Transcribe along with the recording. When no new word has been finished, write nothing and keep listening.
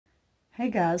Hey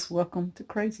guys, welcome to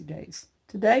Crazy Days.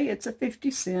 Today it's a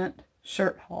 50-cent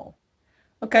shirt haul.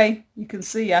 Okay, you can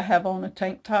see I have on a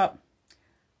tank top.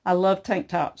 I love tank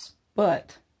tops,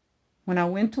 but when I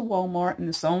went to Walmart, and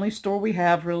it's the only store we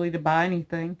have really to buy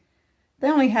anything,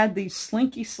 they only had these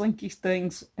slinky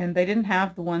things, and they didn't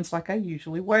have the ones like I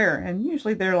usually wear, and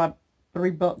usually they're like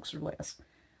 $3 or less.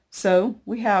 So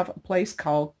we have a place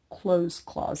called Klose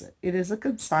Kloset. It is a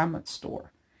consignment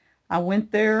store. I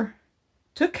went there,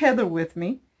 took Heather with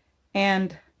me,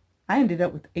 and I ended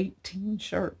up with 18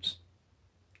 shirts.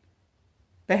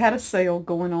 They had a sale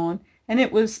going on, and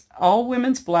it was all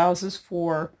women's blouses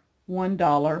for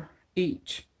 $1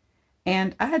 each.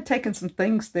 And I had taken some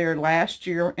things there last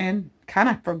year and kind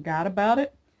of forgot about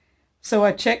it. So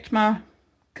I checked my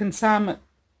consignment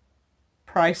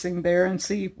pricing there and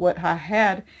see what I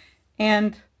had.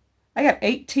 And I got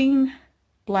 18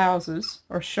 blouses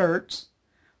or shirts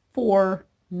for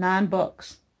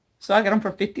 $9. So I got them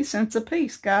for 50 cents a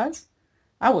piece, guys.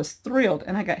 I was thrilled.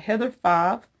 And I got Heather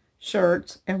 5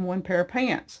 shirts and 1 pair of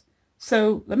pants.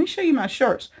 So let me show you my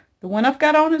shirts. The one I've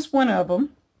got on is one of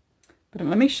them. But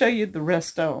let me show you the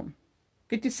rest of them.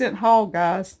 50-cent haul,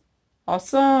 guys.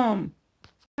 Awesome.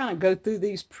 Kind of go through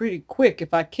these pretty quick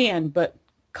if I can, but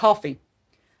coffee.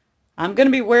 I'm going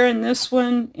to be wearing this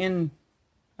one in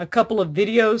a couple of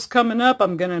videos coming up.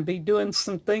 I'm going to be doing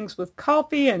some things with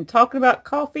coffee and talking about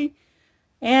coffee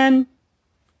and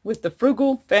with the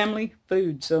frugal family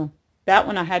food. So that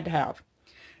one I had to have.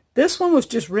 This one was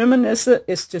just reminiscent.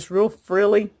 It's just real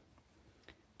frilly,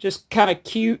 just kind of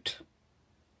cute.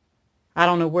 I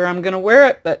don't know where I'm going to wear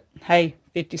it, but hey,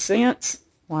 50 cents,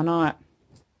 why not?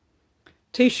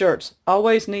 T-shirts.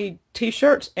 Always need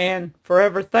T-shirts, and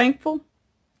Forever Thankful.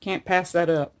 Can't pass that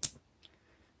up.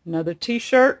 Another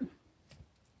T-shirt.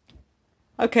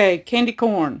 Okay, candy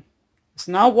corn. It's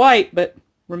not white, but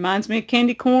reminds me of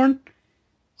candy corn.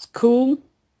 It's cool.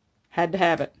 Had to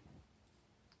have it.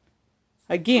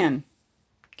 Again,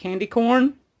 candy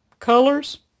corn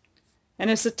colors, and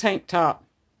it's a tank top.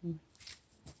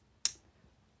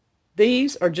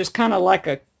 These are just kind of like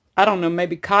a, I don't know,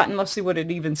 maybe cotton. Let's see what it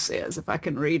even says, if I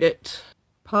can read it.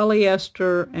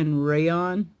 Polyester and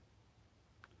rayon.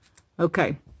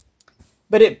 Okay.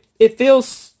 But it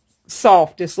feels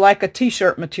soft. It's like a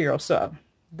t-shirt material. So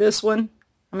this one,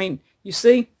 I mean, you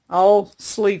see, all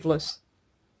sleeveless.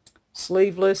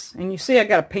 Sleeveless. And you see I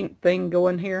got a pink thing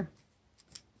going here.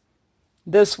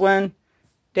 This one,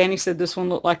 Danny said this one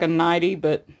looked like a nightie,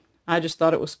 but I just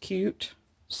thought it was cute.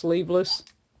 Sleeveless.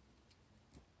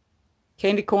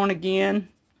 Candy corn again,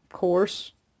 of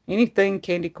course. Anything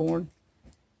candy corn.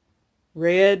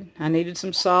 Red. I needed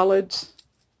some solids.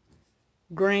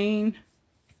 Green.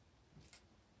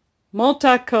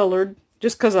 Multicolored,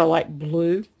 just because I like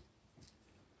blue.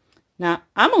 Now,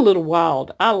 I'm a little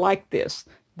wild. I like this.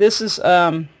 This is,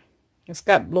 it's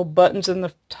got little buttons in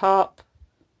the top.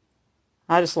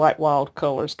 I just like wild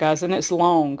colors, guys, and it's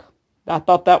long. I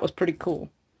thought that was pretty cool.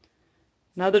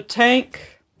 Another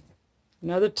tank.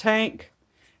 Another tank.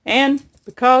 And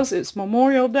because it's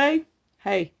Memorial Day,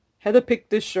 hey, Heather picked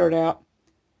this shirt out.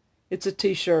 It's a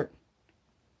t-shirt.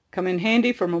 Come in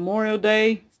handy for Memorial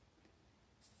Day,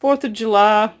 4th of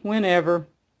July, whenever.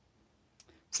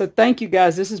 So thank you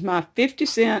guys. This is my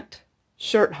 50-cent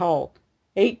shirt haul.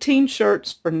 18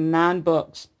 shirts for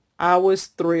 $9. I was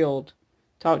thrilled.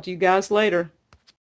 Talk to you guys later.